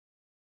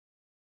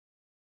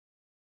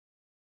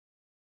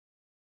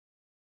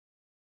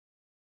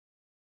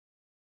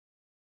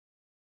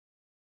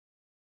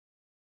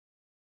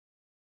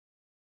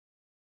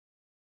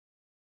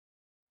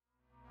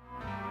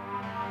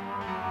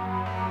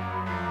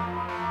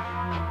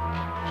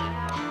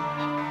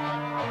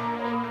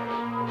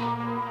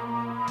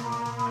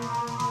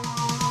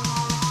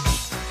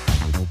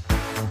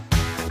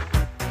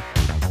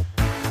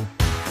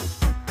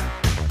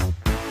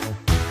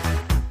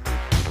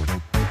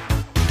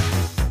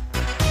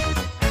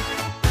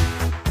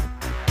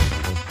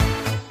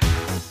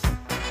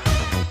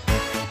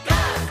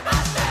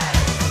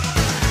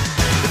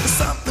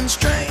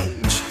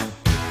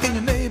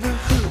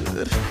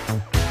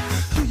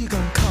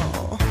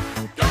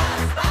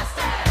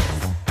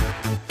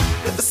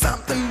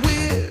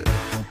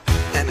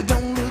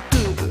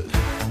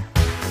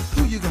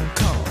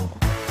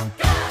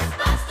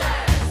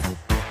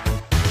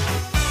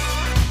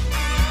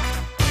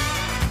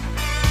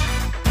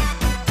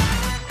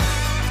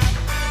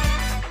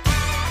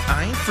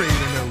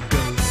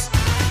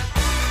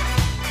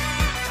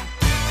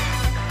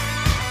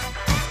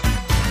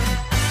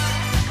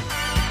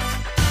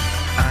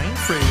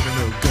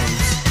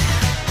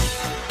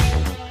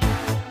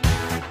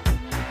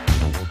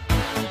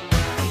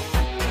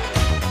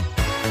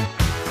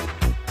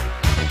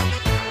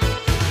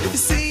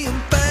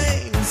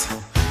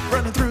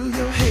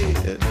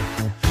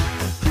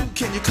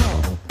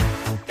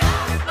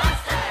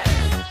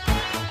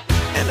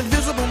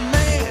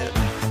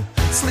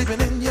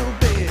sleeping in your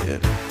bed.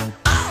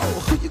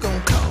 Oh, who you gonna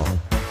call?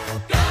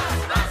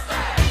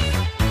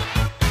 Ghostbusters!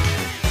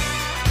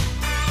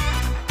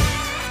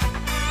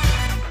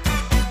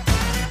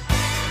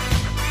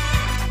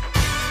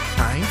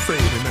 I ain't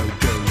afraid of no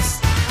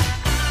ghosts.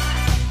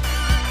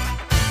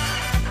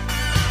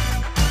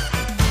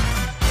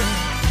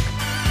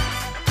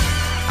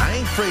 I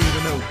ain't afraid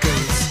of no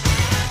ghosts.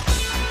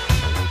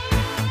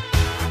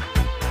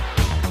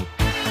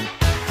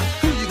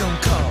 Who you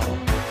gonna call?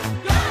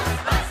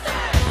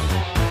 Ghostbusters!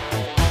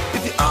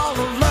 If you're all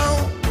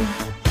alone,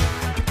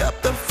 pick up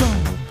the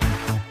phone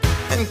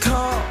and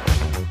call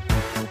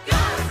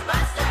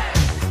Ghostbusters!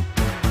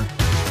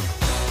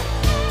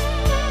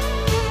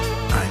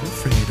 I ain't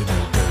afraid of no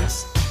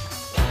ghosts.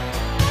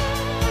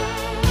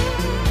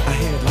 I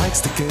hear it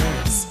likes the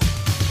girls.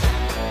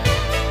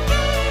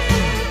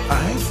 I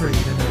ain't afraid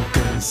of no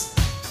ghosts.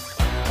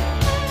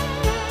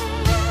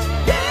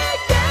 Yeah,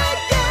 yeah,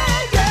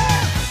 yeah, yeah.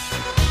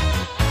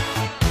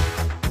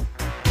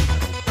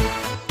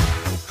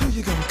 Who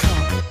you gonna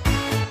call?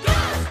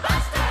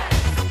 Ghostbusters!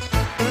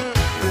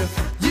 If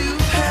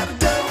you've had a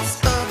dose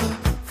of a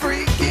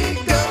freaky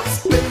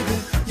ghost, baby,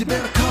 you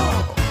better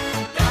call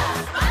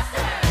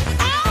Ghostbusters!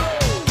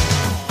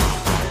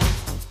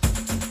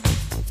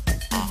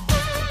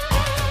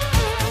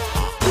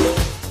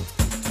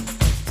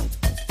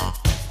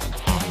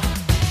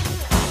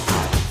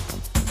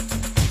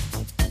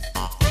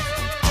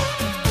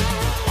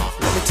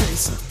 Let me tell you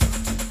something.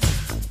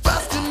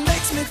 Bustin'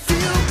 makes me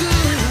feel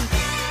good.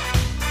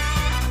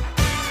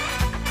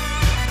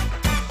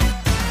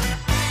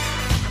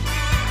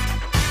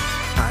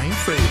 I ain't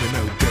afraid of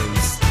no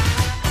ghosts.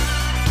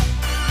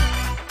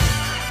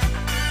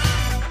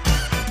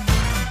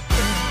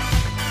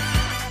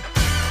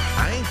 I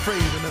ain't afraid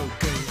of no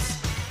ghosts.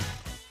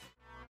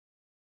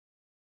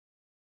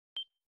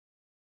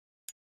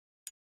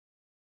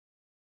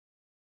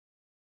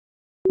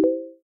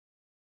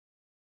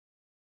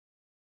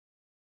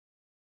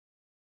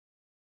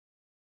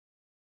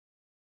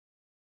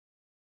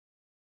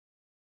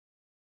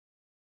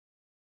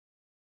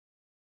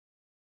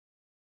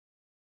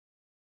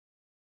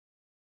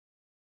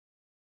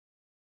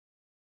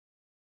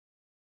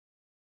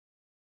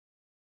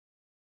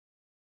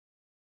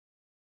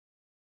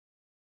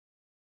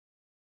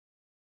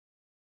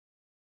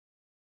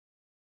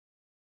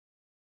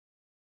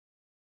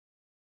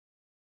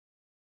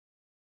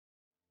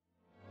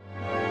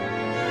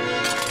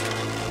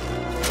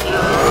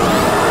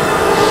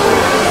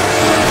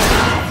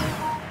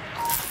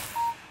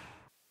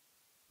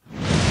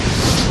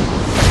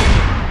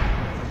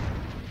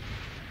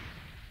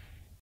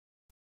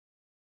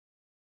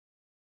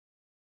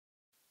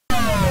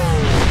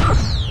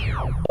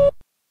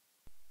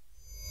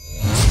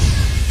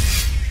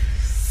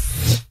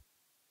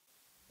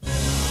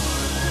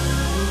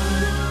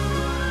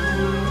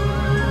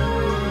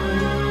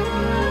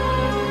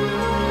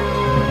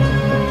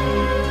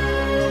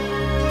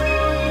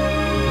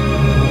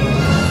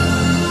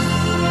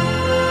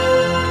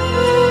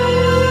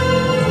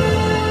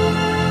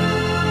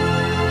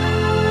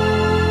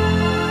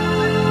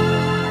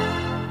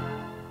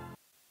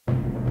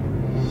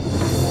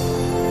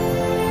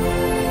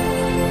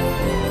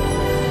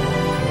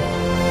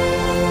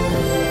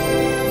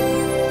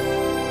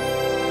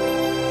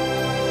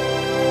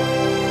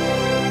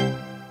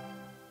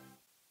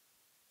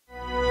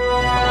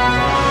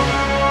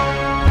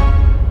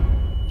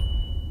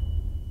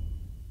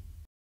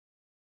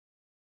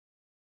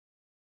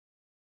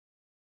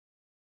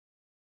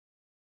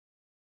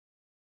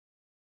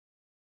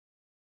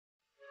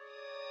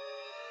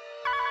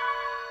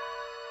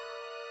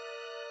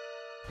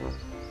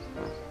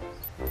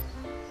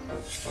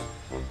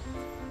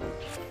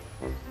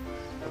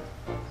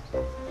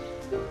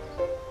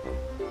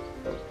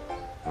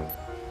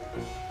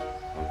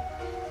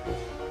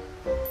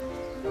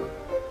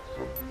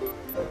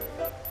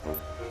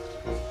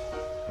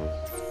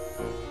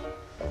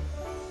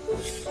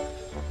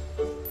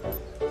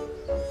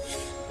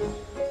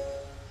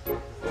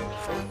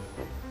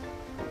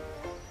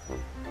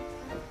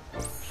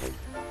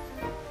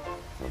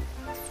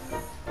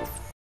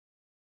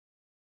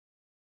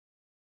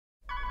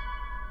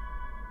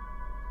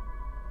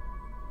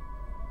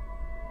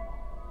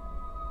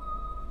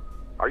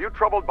 Are you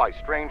troubled by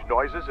strange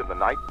noises in the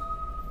night?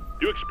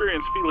 Do you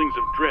experience feelings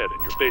of dread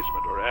in your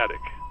basement or attic?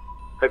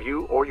 Have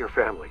you or your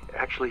family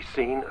actually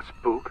seen a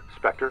spook,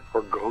 specter,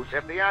 or ghost?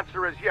 If the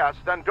answer is yes,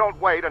 then don't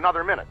wait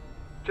another minute.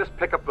 Just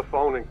pick up the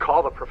phone and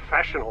call the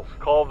professionals.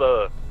 Call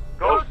the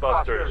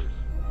Ghostbusters.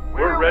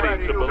 We're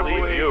ready to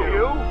believe you.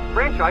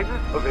 Franchises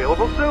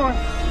available soon.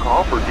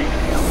 Call for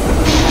details.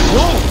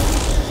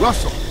 Whoa!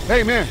 Russell,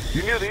 hey man.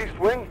 You near the East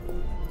Wing?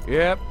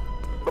 Yep.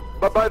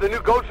 But by the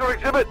new Ghoster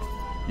exhibit?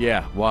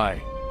 Yeah, why?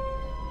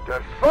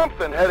 There's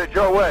something headed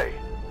your way.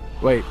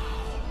 Wait.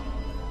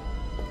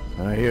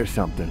 I hear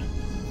something.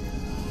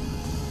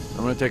 I'm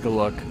gonna take a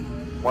look.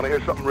 Want to hear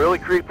something really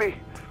creepy?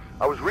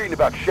 I was reading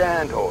about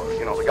Shandor,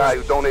 you know, the guy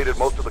who donated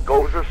most of the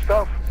Gozer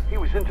stuff. He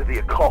was into the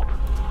occult,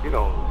 you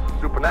know,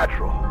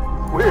 supernatural.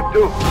 We're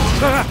doomed.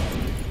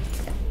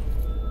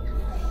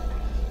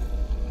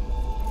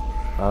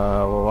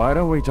 Well, why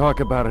don't we talk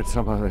about it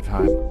some other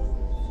time?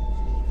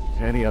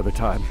 Any other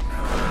time.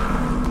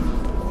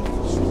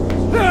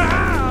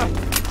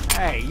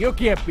 Hey, you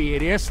can't be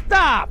in here.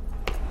 Stop!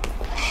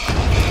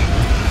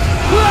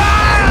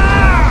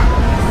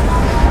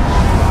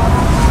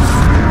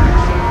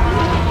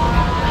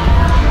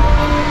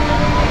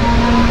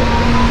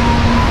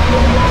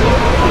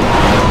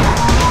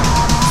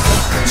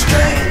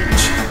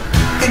 Strange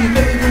in your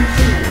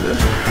neighborhood.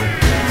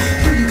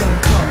 Who you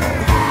gonna call?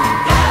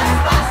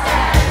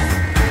 Ghostbusters!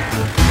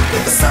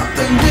 If there's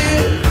something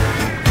weird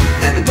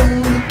and it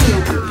don't look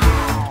good,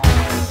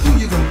 who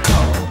you gonna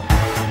call?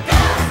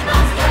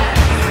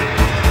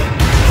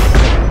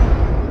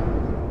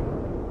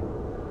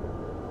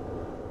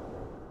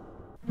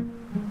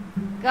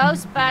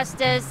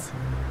 Ghostbusters.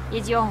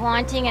 Is your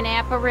haunting an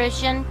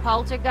apparition,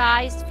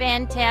 poltergeist,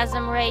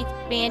 phantasm, wraith,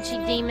 banshee,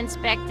 demon,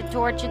 spectre,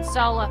 tortured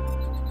soul?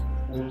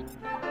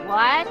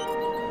 What?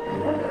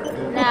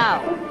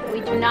 No,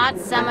 we do not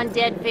summon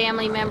dead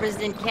family members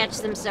and catch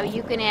them, so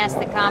you can ask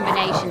the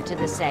combination to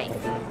the safe.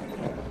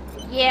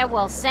 Yeah,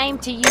 well, same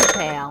to you,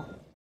 pal.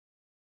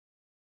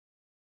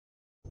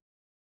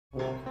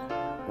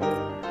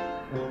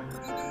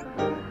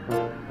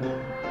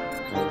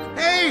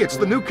 Hey, it's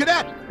the new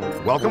cadet!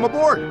 Welcome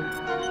aboard!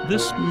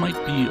 This might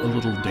be a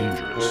little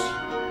dangerous.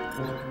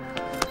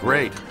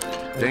 Great.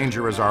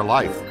 Danger is our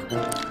life.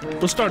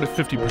 We'll start at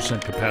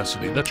 50%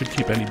 capacity. That should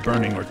keep any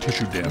burning or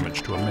tissue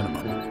damage to a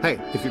minimum. Hey,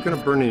 if you're gonna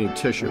burn any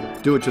tissue,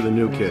 do it to the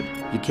new kid.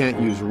 You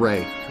can't use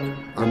Ray.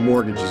 Our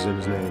mortgage is in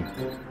his name.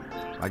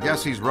 I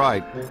guess he's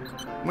right.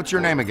 What's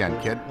your name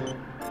again, kid?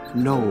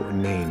 No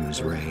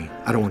names, Ray.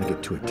 I don't want to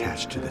get too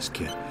attached to this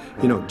kid.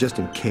 You know, just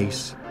in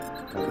case.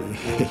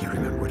 You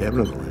remember what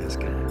happened to the last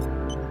guy.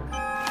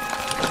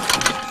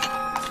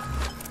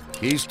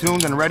 He's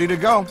tuned and ready to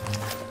go.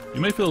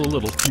 You may feel a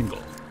little tingle.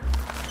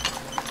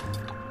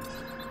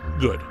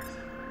 Good.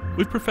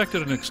 We've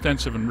perfected an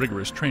extensive and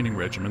rigorous training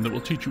regimen that will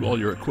teach you all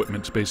your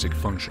equipment's basic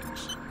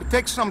functions. It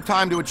takes some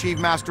time to achieve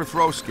master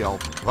throw skill,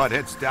 but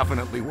it's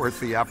definitely worth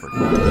the effort.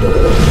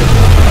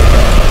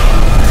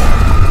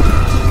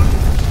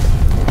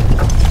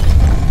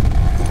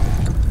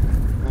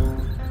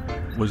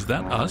 Was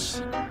that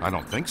us? I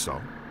don't think so.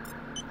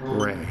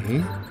 Ray?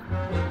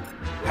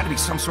 Had to be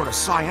some sort of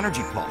psi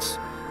energy pulse.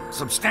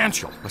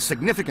 Substantial, a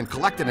significant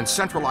collected and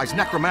centralized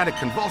necromantic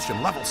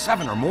convulsion, level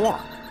 7 or more.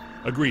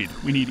 Agreed.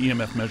 We need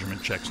EMF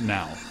measurement checks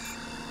now.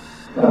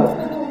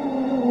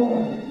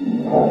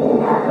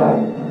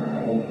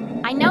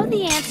 I know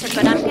the answer,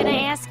 but I'm gonna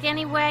ask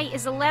anyway.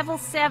 Is a level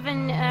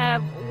 7,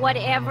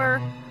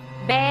 whatever,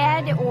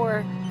 bad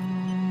or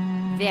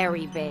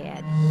very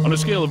bad? On a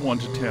scale of 1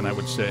 to 10, I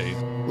would say...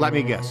 Let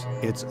me guess.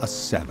 It's a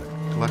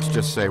 7. Let's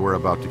just say we're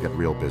about to get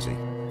real busy.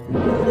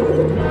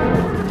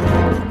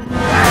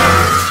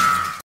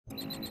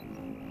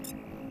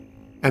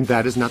 And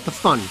that is not the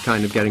fun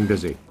kind of getting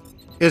busy.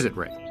 Is it,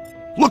 Ray?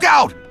 Look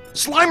out!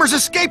 Slimer's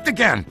escaped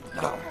again!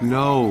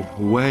 No,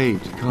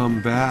 wait,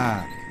 come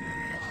back.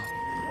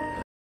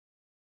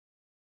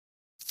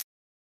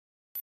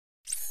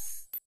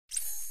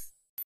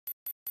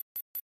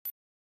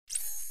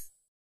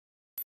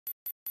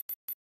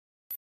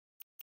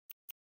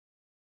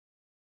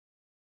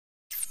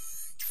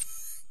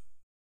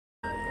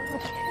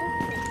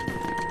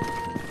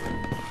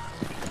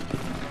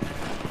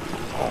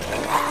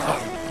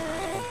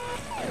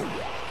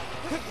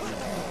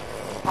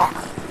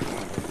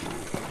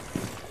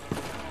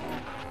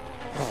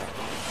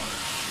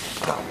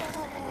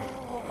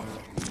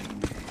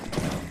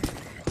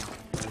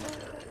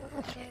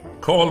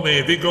 Call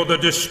me Vigo the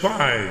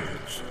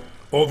Despised,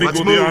 or Vigo Let's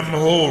the move.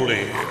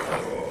 Unholy.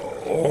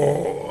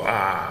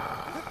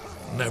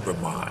 Never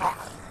mind.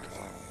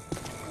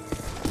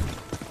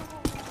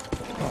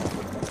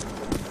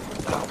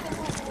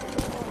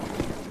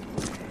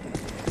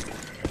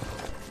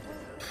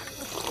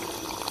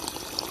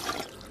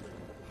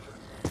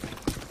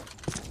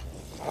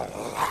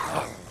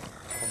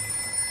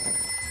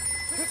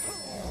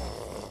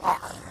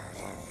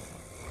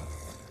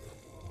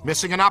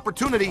 Missing an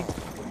opportunity.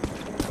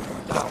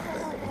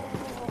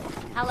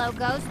 Hello,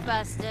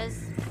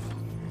 Ghostbusters.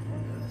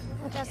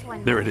 Just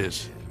one There it moment.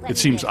 is. Let It me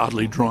seems get-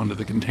 oddly drawn to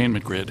the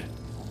containment grid.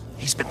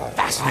 He's been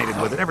fascinated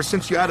with it ever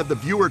since you added the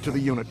viewer to the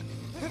unit.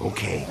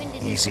 Okay,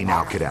 easy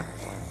now, cadet.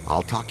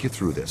 I'll talk you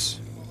through this.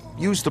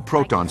 Use the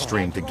proton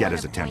stream to get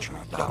his attention.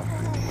 And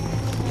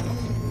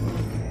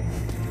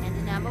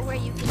a number where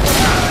you can... No,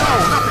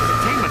 not the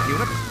containment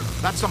unit.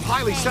 That's some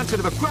highly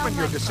sensitive equipment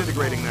you're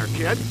disintegrating there,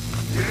 kid.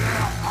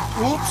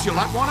 Oops, you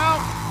let one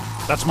out.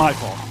 That's my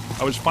fault.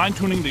 I was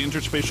fine-tuning the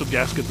interspatial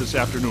gasket this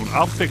afternoon.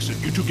 I'll fix it.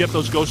 You two get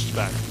those ghosts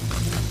back.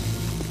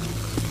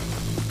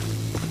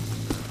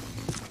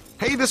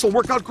 Hey, this'll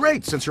work out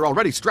great since you're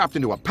already strapped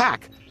into a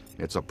pack.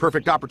 It's a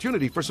perfect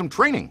opportunity for some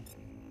training.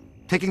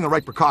 Taking the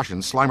right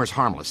precautions, Slimer's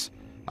harmless.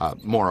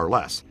 More or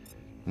less.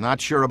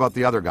 Not sure about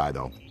the other guy,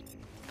 though.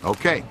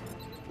 Okay,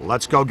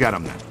 let's go get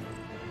him then.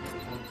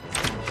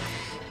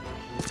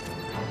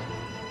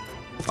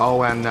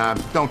 Oh, and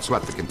don't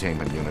sweat the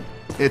containment unit.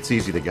 It's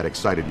easy to get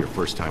excited your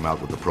first time out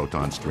with the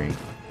proton stream.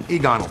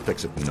 Egon will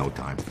fix it in no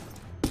time.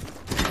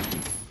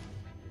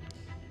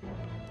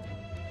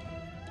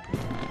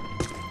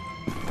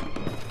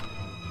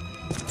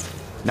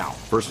 Now,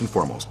 first and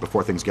foremost,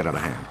 before things get out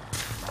of hand,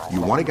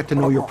 you want to get to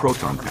know your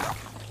proton pack.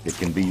 It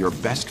can be your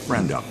best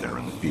friend out there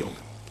in the field.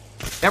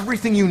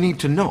 Everything you need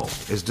to know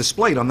is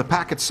displayed on the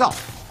pack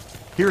itself.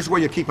 Here's where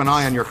you keep an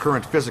eye on your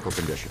current physical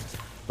condition.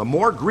 The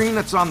more green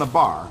that's on the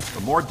bar,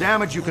 the more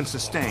damage you can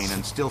sustain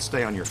and still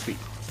stay on your feet.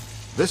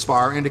 This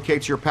bar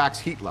indicates your pack's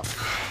heat level.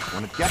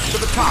 When it gets to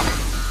the top,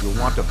 you'll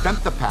want to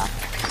vent the pack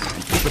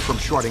and keep it from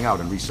shorting out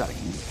and resetting.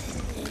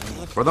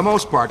 For the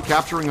most part,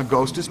 capturing a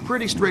ghost is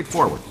pretty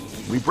straightforward.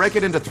 We break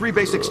it into 3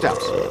 basic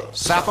steps: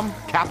 sap them,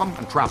 cap them,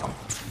 and trap them.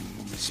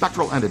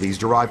 Spectral entities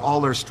derive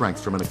all their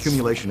strength from an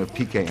accumulation of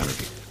PK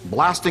energy.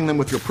 Blasting them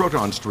with your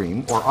proton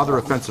stream or other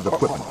offensive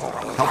equipment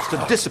helps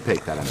to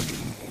dissipate that energy.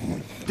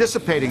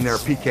 Dissipating their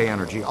PK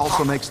energy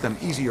also makes them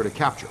easier to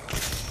capture.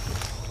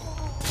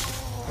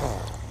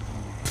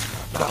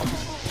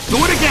 Do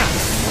it again!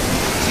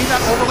 See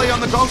that overlay on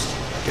the ghost?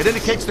 It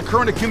indicates the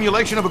current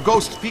accumulation of a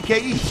ghost's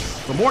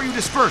PKE. The more you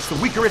disperse, the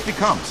weaker it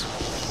becomes.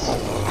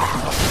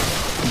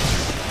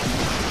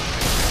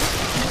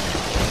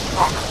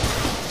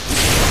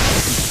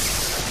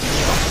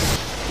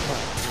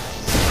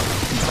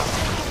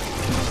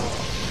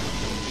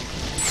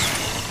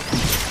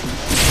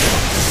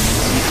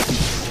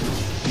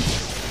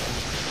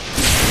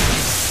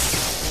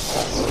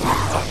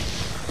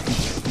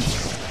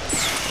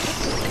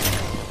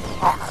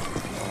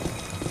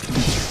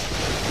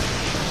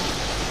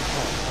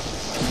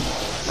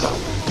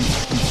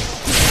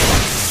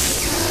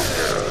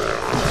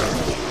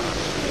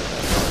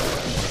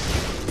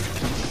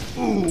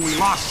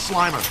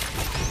 Slimer.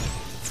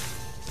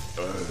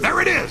 There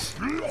it is!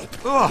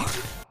 Ugh.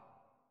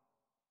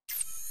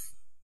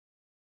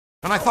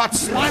 And I thought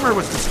Slimer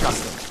was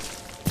disgusting.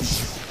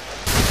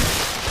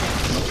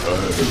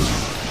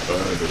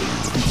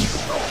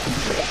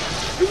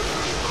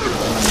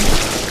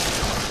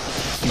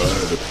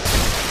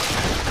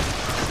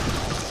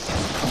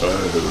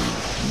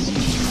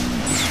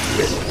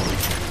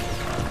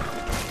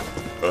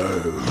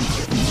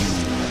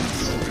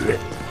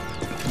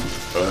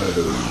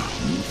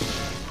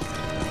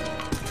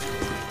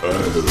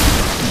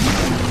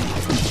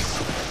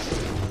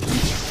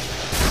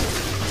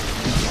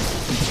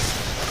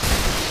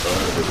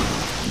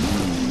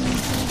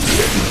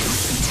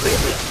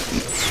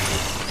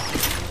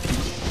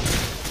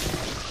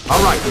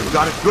 Alright, we've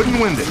got it good and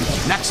winded.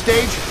 Next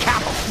stage,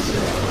 cap 'em.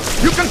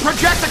 You can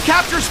project the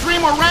capture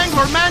stream or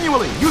wrangler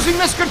manually using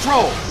this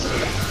control.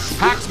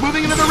 Pack's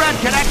moving into the red,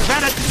 cadet.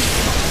 Vet it.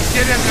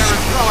 Get in there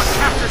and throw a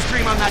capture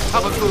stream on that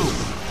tub of goo.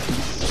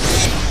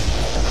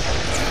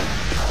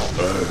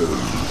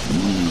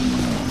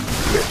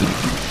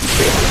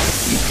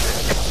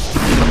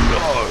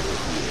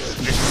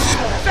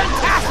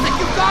 Fantastic!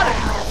 You got it!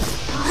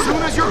 As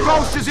soon as your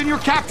ghost is in your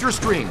capture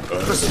stream,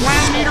 the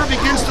slam meter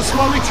begins to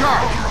slowly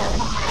charge.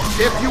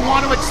 If you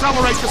want to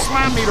accelerate the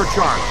slam meter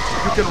charge,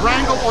 you can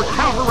wrangle or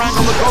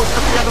counter-wrangle the ghost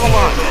at the end of the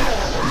line.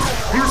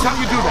 Here's how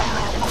you do that.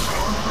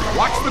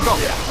 Watch the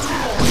ghost.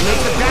 When you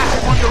make the dash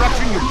in one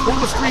direction, you pull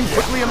the stream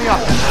quickly in the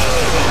other.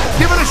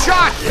 Give it a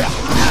shot!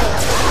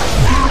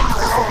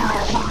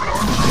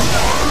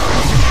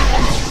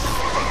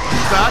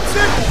 That's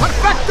it!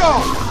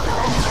 Perfecto!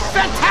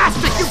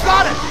 Fantastic! You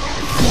got it!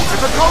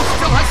 If a ghost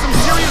still has some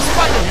serious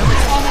fight in him,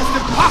 it's almost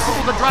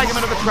impossible to drag him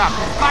into the trap.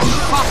 You've got to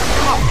soften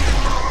him up.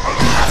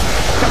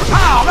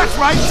 Kapow! That's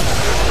right!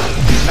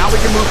 Now we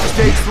can move to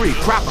stage 3,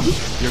 trap him.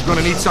 You're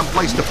gonna need some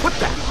place to put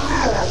that.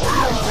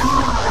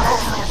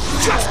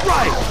 Just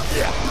right!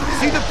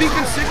 See the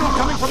beacon signal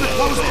coming from the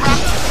closed trap?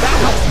 That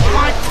helps you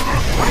find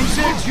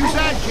 26, use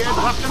that, kid,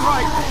 left and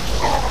right.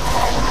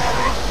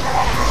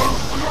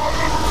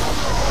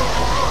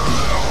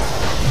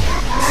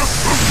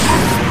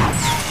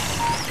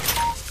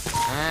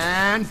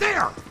 And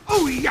there!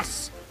 Oh,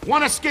 yes!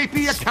 One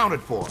escapee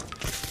accounted for.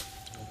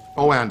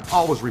 Oh, and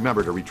always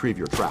remember to retrieve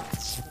your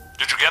tracks.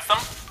 Did you get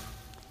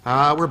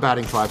them? We're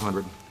batting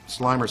 500.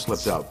 Slimer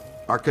slipped out.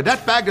 Our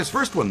cadet bagged his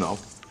first one, though.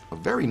 A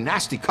very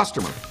nasty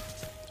customer.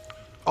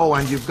 Oh,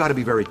 and you've got to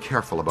be very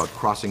careful about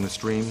crossing the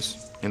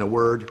streams. In a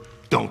word,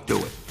 don't do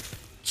it.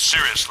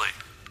 Seriously?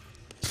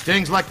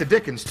 Stings like the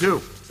dickens,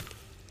 too.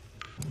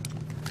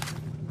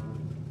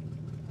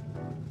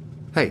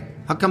 Hey,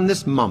 how come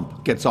this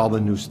mump gets all the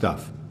new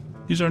stuff?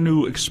 He's our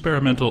new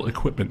experimental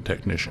equipment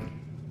technician.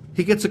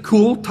 He gets a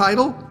cool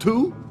title,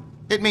 too?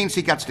 It means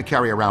he gets to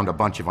carry around a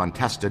bunch of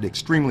untested,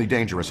 extremely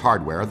dangerous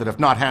hardware that, if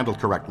not handled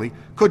correctly,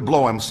 could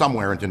blow him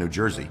somewhere into New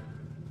Jersey.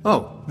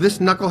 Oh, this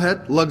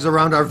knucklehead lugs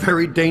around our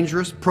very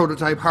dangerous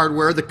prototype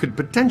hardware that could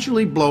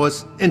potentially blow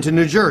us into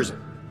New Jersey.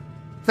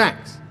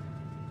 Thanks.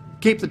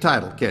 Keep the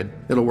title, kid.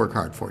 It'll work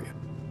hard for you.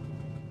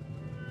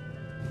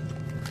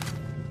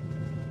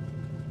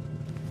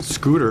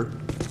 Scooter,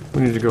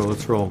 we need to go.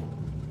 Let's roll.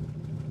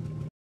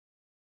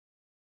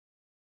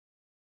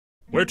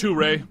 Where to,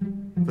 Ray?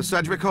 The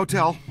Sedgwick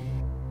Hotel.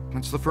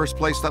 It's the first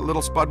place that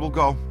little spud will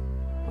go.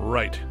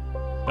 Right.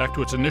 Back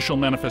to its initial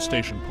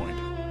manifestation point.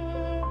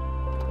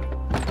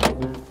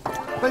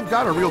 They've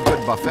got a real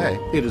good buffet.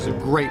 It is a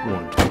great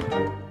one.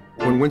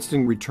 When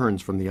Winston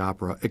returns from the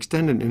opera,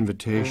 extend an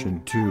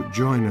invitation to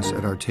join us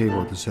at our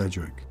table at the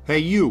Sedgwick. Hey,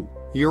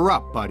 you're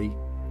up, buddy.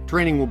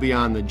 Training will be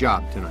on the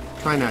job tonight.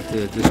 Try not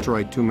to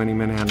destroy too many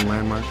Manhattan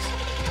landmarks.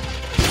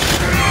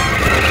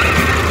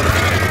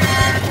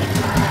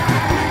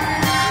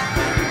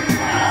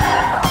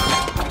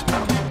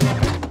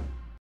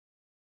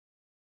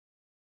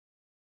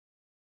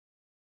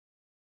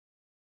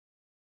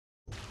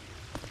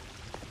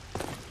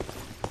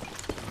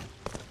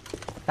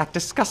 That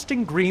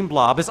disgusting green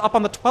blob is up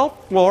on the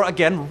 12th floor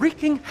again,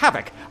 wreaking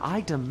havoc.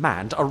 I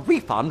demand a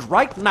refund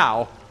right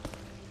now.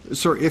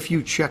 Sir, if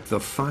you check the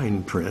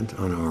fine print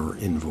on our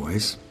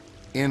invoice...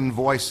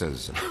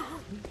 Invoices.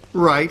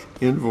 Right,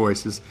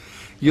 invoices.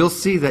 You'll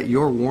see that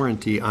your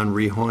warranty on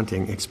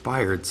rehaunting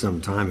expired some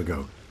time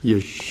ago.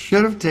 You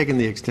should have taken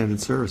the extended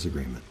service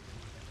agreement.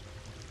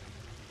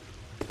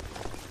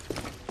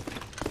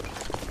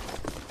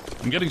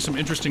 I'm getting some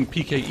interesting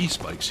PKE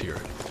spikes here.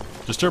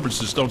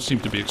 Disturbances don't seem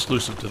to be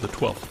exclusive to the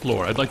 12th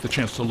floor. I'd like the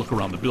chance to look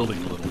around the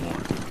building a little more.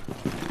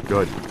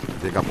 Good.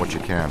 Dig up what you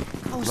can.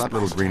 That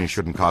little greenie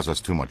shouldn't cause us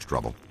too much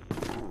trouble.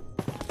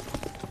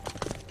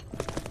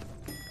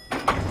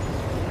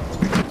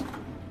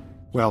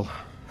 Well,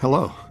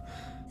 hello.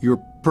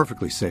 You're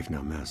perfectly safe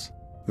now, Miss.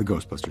 The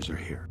Ghostbusters are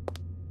here.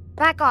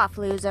 Back off,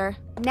 loser.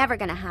 Never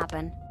gonna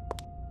happen.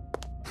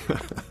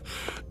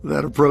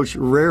 That approach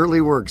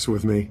rarely works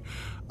with me.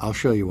 I'll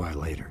show you why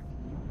later.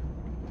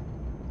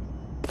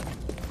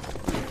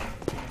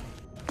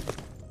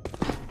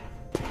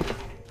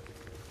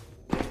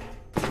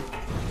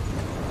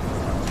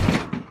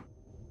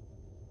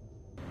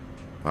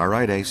 All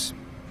right, Ace.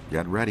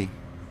 Get ready.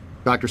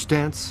 Dr.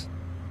 Stantz,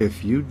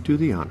 if you'd do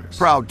the honors.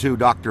 Proud to,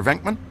 Dr.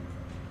 Venkman.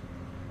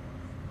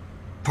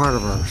 Part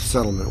of our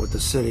settlement with the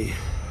city,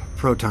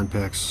 proton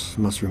packs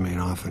must remain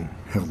off in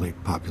heavily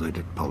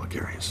populated public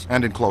areas.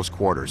 And in close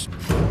quarters.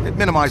 It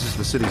minimizes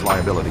the city's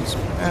liabilities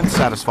and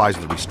satisfies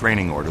the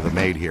restraining order the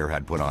maid here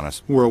had put on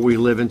us. World we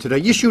live in today,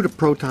 you shoot a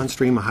proton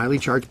stream of highly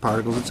charged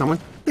particles at someone,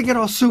 they get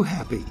all so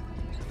happy.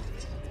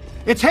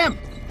 It's him!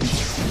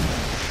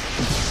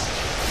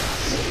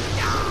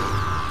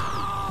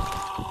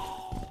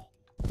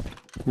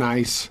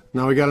 Nice.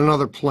 Now we got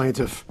another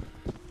plaintiff.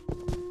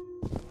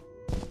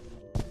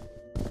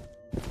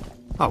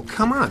 Oh,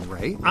 come on,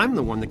 Ray. I'm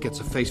the one that gets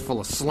a face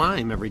full of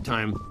slime every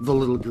time the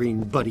little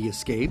green buddy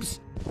escapes.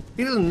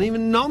 He doesn't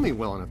even know me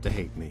well enough to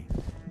hate me.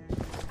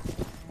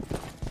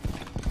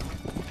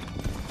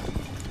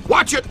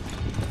 Watch it!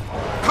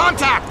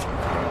 Contact!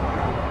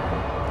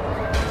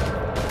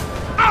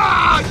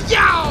 Ah!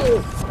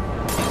 Yow!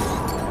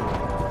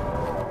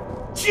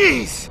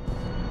 Jeez!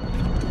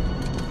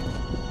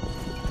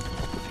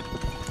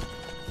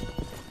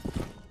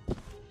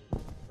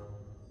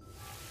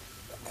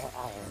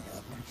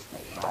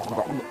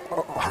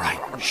 All right,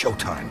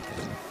 showtime.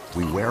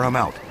 We wear him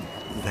out,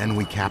 then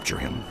we capture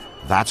him.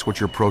 That's what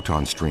your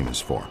proton stream is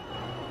for.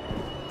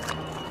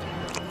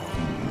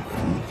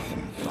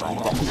 You've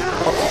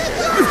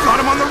got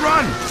him on the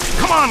run!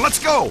 Come on, let's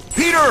go!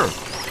 Peter!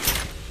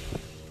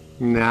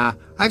 Nah,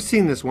 I've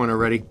seen this one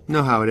already.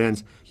 Know how it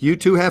ends. You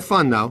two have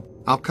fun, though.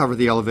 I'll cover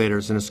the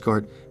elevators and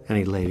escort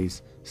any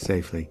ladies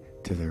safely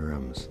to their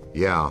rooms.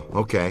 Yeah,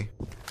 okay.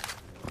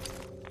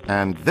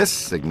 And this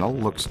signal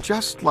looks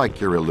just like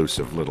your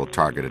elusive little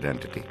targeted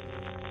entity.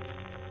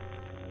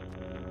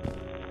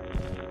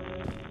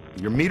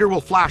 Your meter will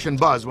flash and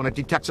buzz when it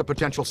detects a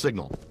potential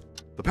signal.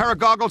 The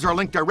paragoggles are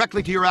linked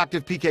directly to your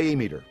active PKE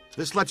meter.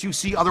 This lets you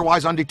see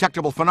otherwise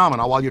undetectable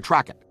phenomena while you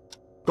track it.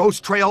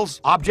 Ghost trails,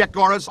 object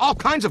auras, all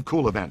kinds of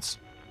cool events.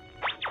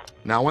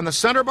 Now, when the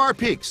center bar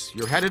peaks,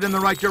 you're headed in the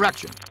right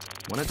direction.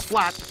 When it's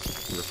flat,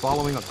 you're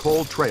following a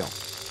cold trail.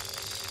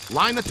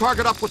 Line the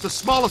target up with the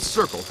smallest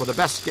circle for the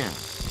best scan.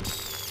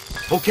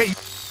 Okay,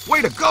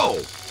 way to go!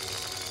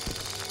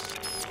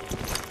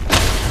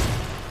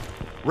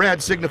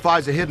 Red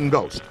signifies a hidden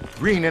ghost.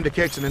 Green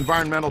indicates an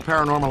environmental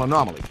paranormal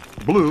anomaly.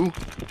 Blue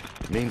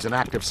means an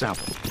active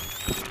sample.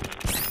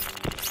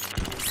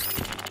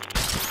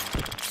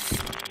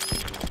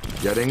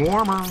 Getting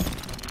warmer.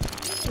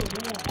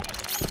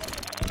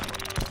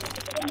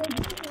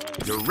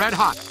 You're red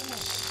hot.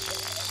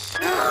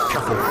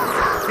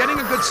 Careful. Getting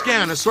a good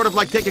scan is sort of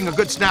like taking a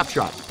good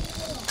snapshot.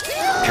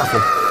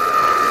 Careful.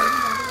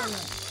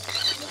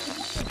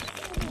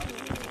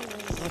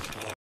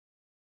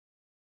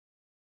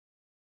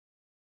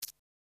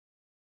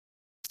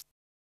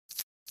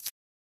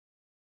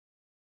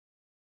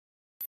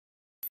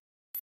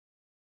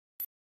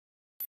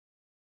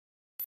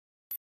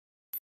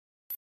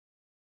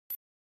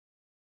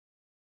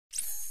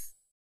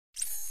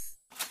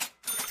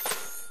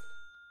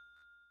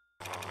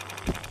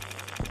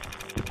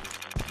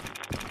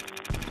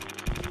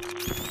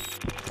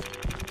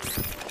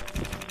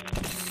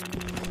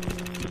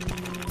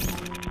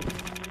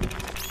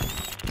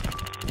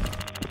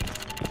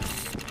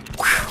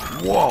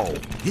 Whoa,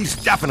 he's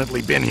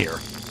definitely been here.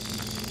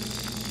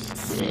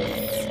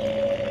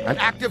 An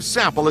active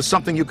sample is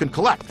something you can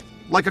collect,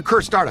 like a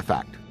cursed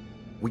artifact.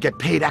 We get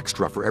paid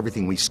extra for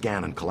everything we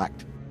scan and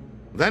collect.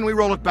 Then we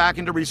roll it back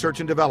into research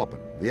and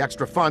development. The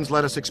extra funds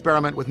let us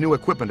experiment with new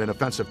equipment and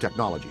offensive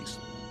technologies,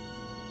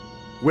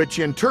 which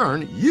in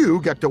turn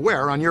you get to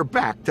wear on your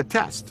back to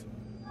test.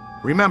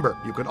 Remember,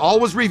 you can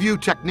always review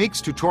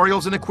techniques,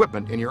 tutorials, and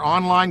equipment in your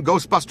online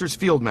Ghostbusters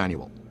field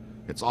manual.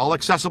 It's all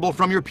accessible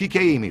from your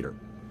PKE meter.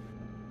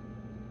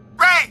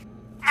 Ray!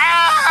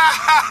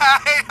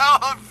 I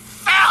don't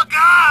feel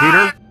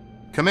good! Peter,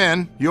 come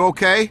in. You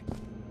okay?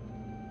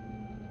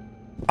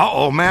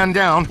 Uh-oh, man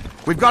down.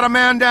 We've got a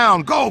man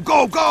down. Go,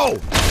 go, go!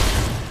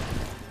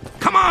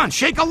 Come on,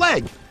 shake a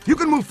leg. You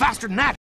can move faster than that.